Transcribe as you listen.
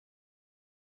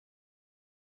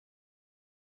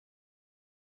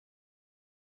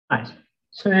Hi.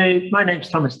 So my name's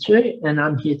Thomas too, and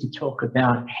I'm here to talk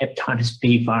about hepatitis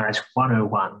B virus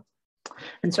 101.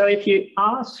 And so if you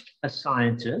ask a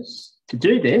scientist to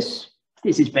do this,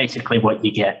 this is basically what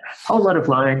you get. A whole lot of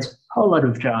lines, whole lot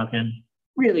of jargon,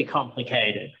 really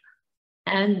complicated.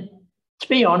 And to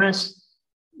be honest,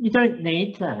 you don't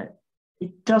need that.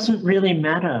 It doesn't really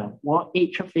matter what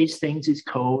each of these things is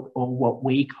called or what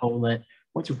we call it.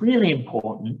 What's really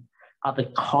important are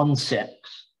the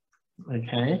concepts,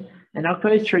 okay? And I'll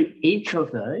go through each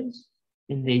of those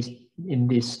in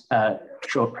this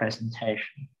short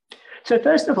presentation. So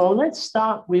first of all, let's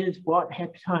start with what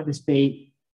hepatitis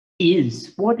B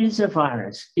is. What is a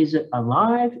virus? Is it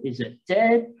alive? Is it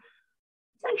dead?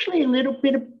 It's actually a little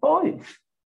bit of both.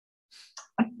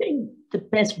 I think the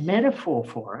best metaphor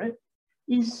for it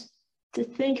is to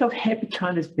think of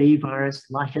hepatitis B virus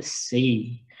like a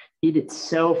seed. It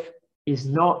itself is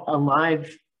not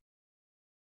alive,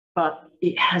 but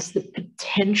it has the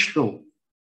potential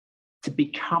to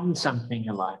become something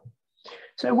alive.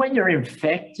 So when you're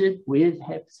infected with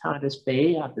hepatitis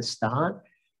B at the start,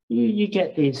 you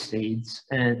get these seeds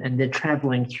and they're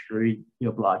traveling through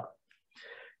your blood.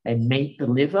 They meet the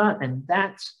liver, and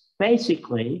that's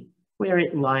basically where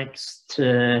it likes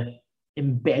to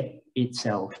embed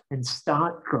itself and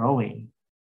start growing.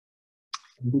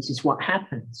 And this is what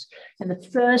happens. And the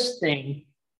first thing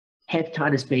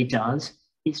hepatitis B does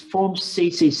is form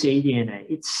cccDNA.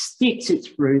 It sticks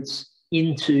its roots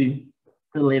into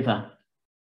the liver.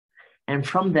 And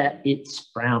from that, it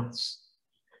sprouts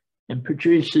and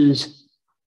produces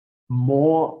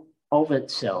more of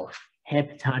itself,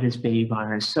 hepatitis B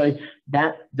virus. So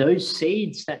that those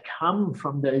seeds that come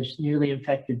from those newly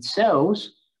infected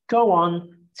cells go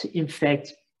on to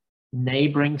infect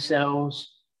neighboring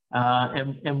cells,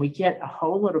 and we get a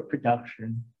whole lot of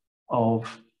production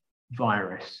of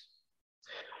virus.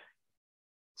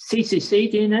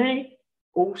 cccDNA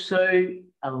also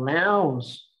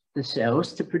allows the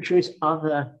cells to produce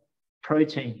other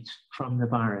proteins from the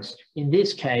virus. In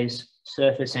this case,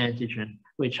 surface antigen,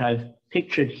 which I've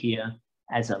pictured here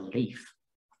as a leaf.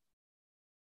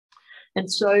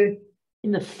 And so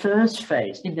in the first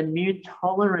phase, in the immune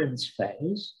tolerance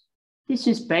phase, this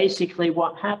is basically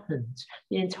what happens.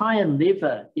 The entire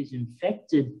liver is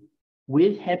infected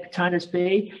with hepatitis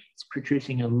B. It's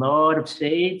producing a lot of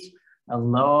seeds, a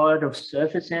lot of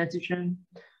surface antigen,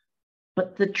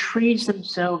 but the trees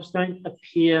themselves don't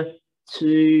appear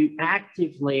to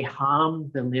actively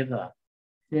harm the liver.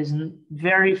 There's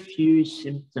very few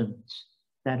symptoms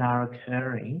that are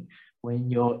occurring when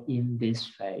you're in this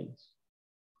phase.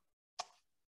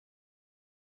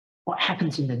 What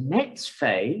happens in the next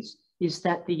phase is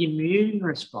that the immune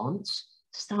response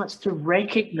starts to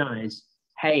recognize,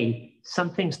 hey,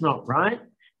 something's not right,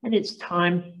 and it's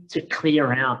time to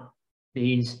clear out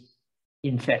these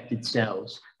infected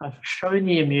cells. I've shown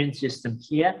the immune system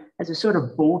here as a sort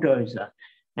of bulldozer,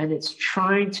 and it's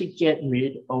trying to get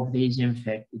rid of these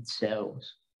infected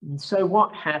cells. And so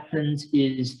what happens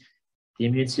is the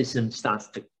immune system starts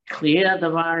to clear the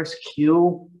virus,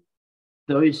 kill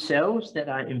those cells that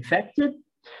are infected.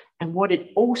 And what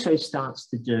it also starts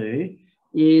to do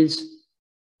is,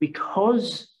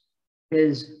 because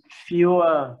there's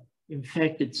fewer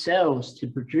infected cells to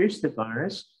produce the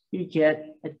virus, you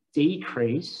get a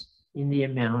decrease in the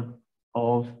amount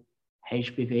of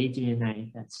HBV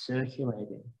DNA that's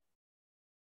circulating.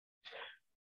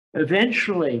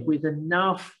 Eventually, with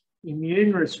enough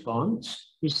immune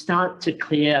response, you start to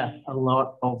clear a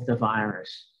lot of the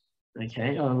virus,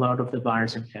 okay, a lot of the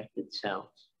virus-infected cells.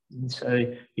 And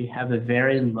so you have a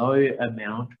very low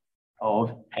amount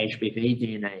of HBV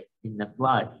DNA in the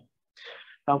blood.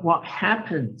 But what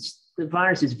happens, the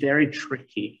virus is very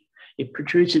tricky. It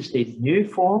produces these new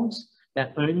forms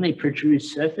that only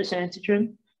produce surface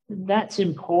antigen. And that's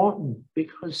important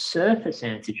because surface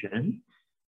antigen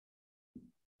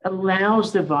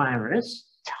allows the virus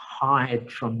to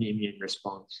hide from the immune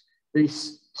response.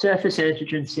 This surface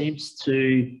antigen seems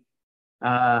to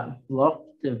block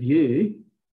the view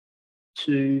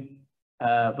to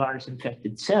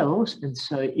virus-infected cells, and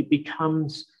so it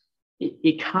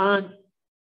can't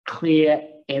clear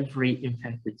every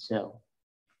infected cell.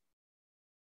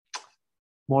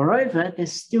 Moreover,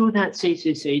 there's still that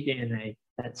cccDNA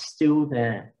that's still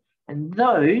there, and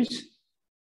those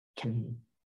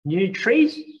new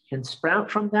trees can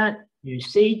sprout from that, new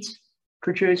seeds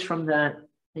produce from that,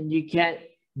 and you get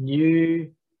new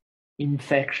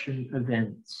infection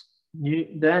events.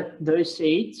 Those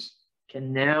seeds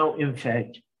can now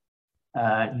infect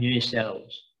new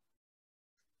cells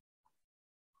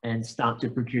and start to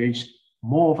produce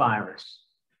more virus.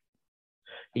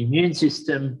 The immune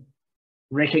system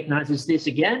recognizes this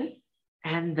again,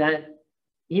 and that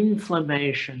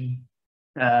inflammation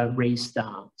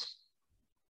restarts.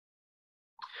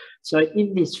 So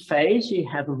in this phase, you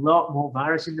have a lot more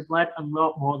virus in the blood, a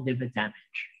lot more liver damage.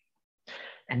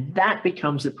 And that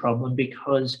becomes a problem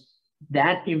because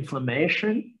that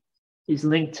inflammation is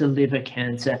linked to liver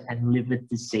cancer and liver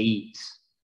disease.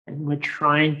 And we're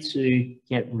trying to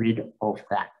get rid of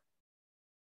that.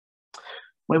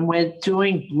 When we're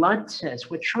doing blood tests,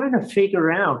 we're trying to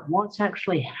figure out what's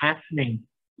actually happening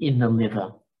in the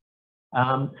liver.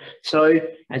 So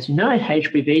as you know,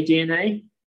 HBV DNA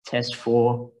tests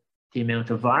for the amount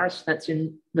of virus that's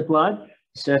in the blood,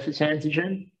 surface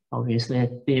antigen, obviously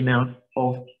the amount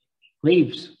of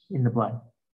leaves in the blood.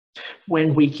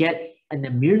 When we get an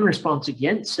immune response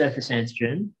against surface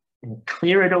antigen and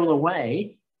clear it all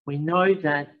away, we know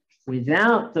that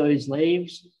without those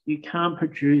leaves, you can't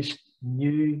produce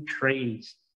new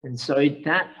trees. And so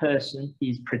that person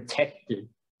is protected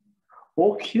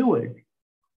or cured.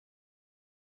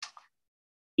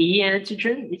 E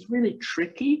antigen is really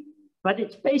tricky, but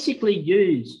it's basically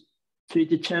used to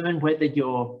determine whether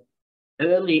you're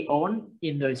early on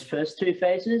in those first two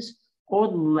phases or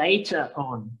later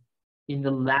on in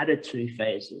the latter two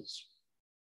phases.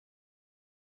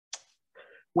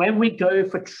 When we go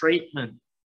for treatment,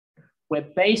 we're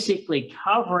basically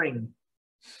covering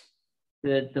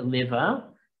the liver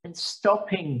and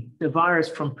stopping the virus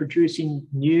from producing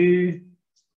new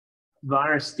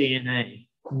virus DNA,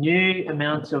 new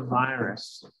amounts of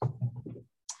virus.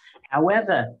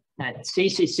 However, that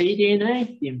CCC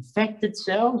DNA, the infected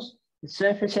cells, the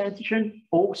surface antigen,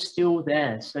 all still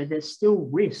there. So there's still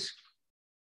risk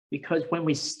because when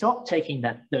we stop taking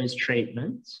those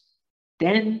treatments,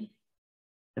 then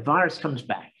the virus comes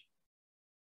back.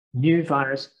 New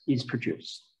virus is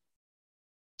produced.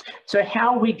 So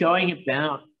how are we going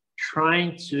about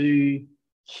trying to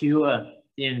cure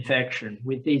the infection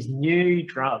with these new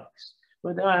drugs?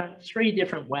 Well, there are three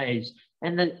different ways,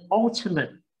 and the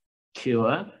ultimate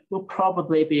cure will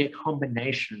probably be a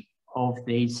combination of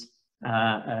these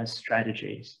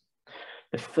strategies.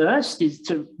 The first is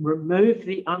to remove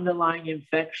the underlying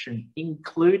infection,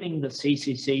 including the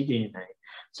CCC DNA.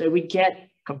 So we get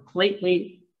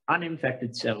completely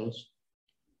uninfected cells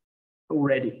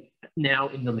already now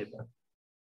in the liver.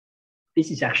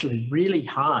 This is actually really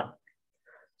hard.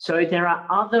 So there are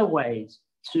other ways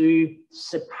to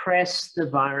suppress the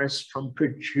virus from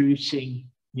producing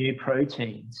new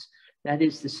proteins. That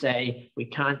is to say, we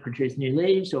can't produce new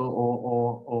leaves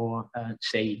or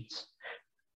seeds.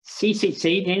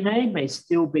 CCC DNA may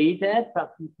still be there,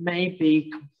 but may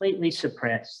be completely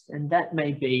suppressed. And that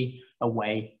may be a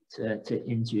way to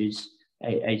induce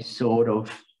a sort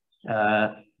of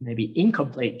maybe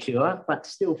incomplete cure, but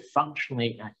still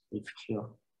functionally active cure.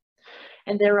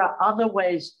 And there are other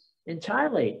ways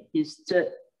entirely, is to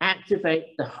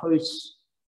activate the host,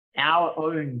 our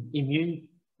own immune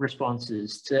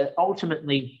responses, to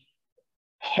ultimately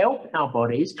help our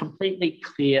bodies completely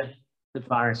clear the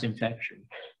virus infection.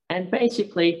 And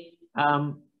basically,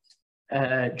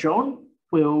 John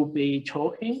will be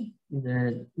talking in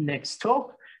the next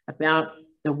talk about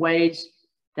the ways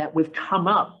that we've come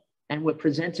up and were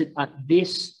presented at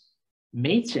this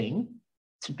meeting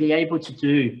to be able to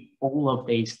do all of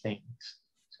these things.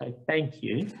 So thank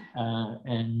you,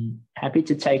 and happy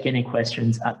to take any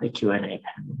questions at the Q&A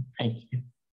panel. Thank you.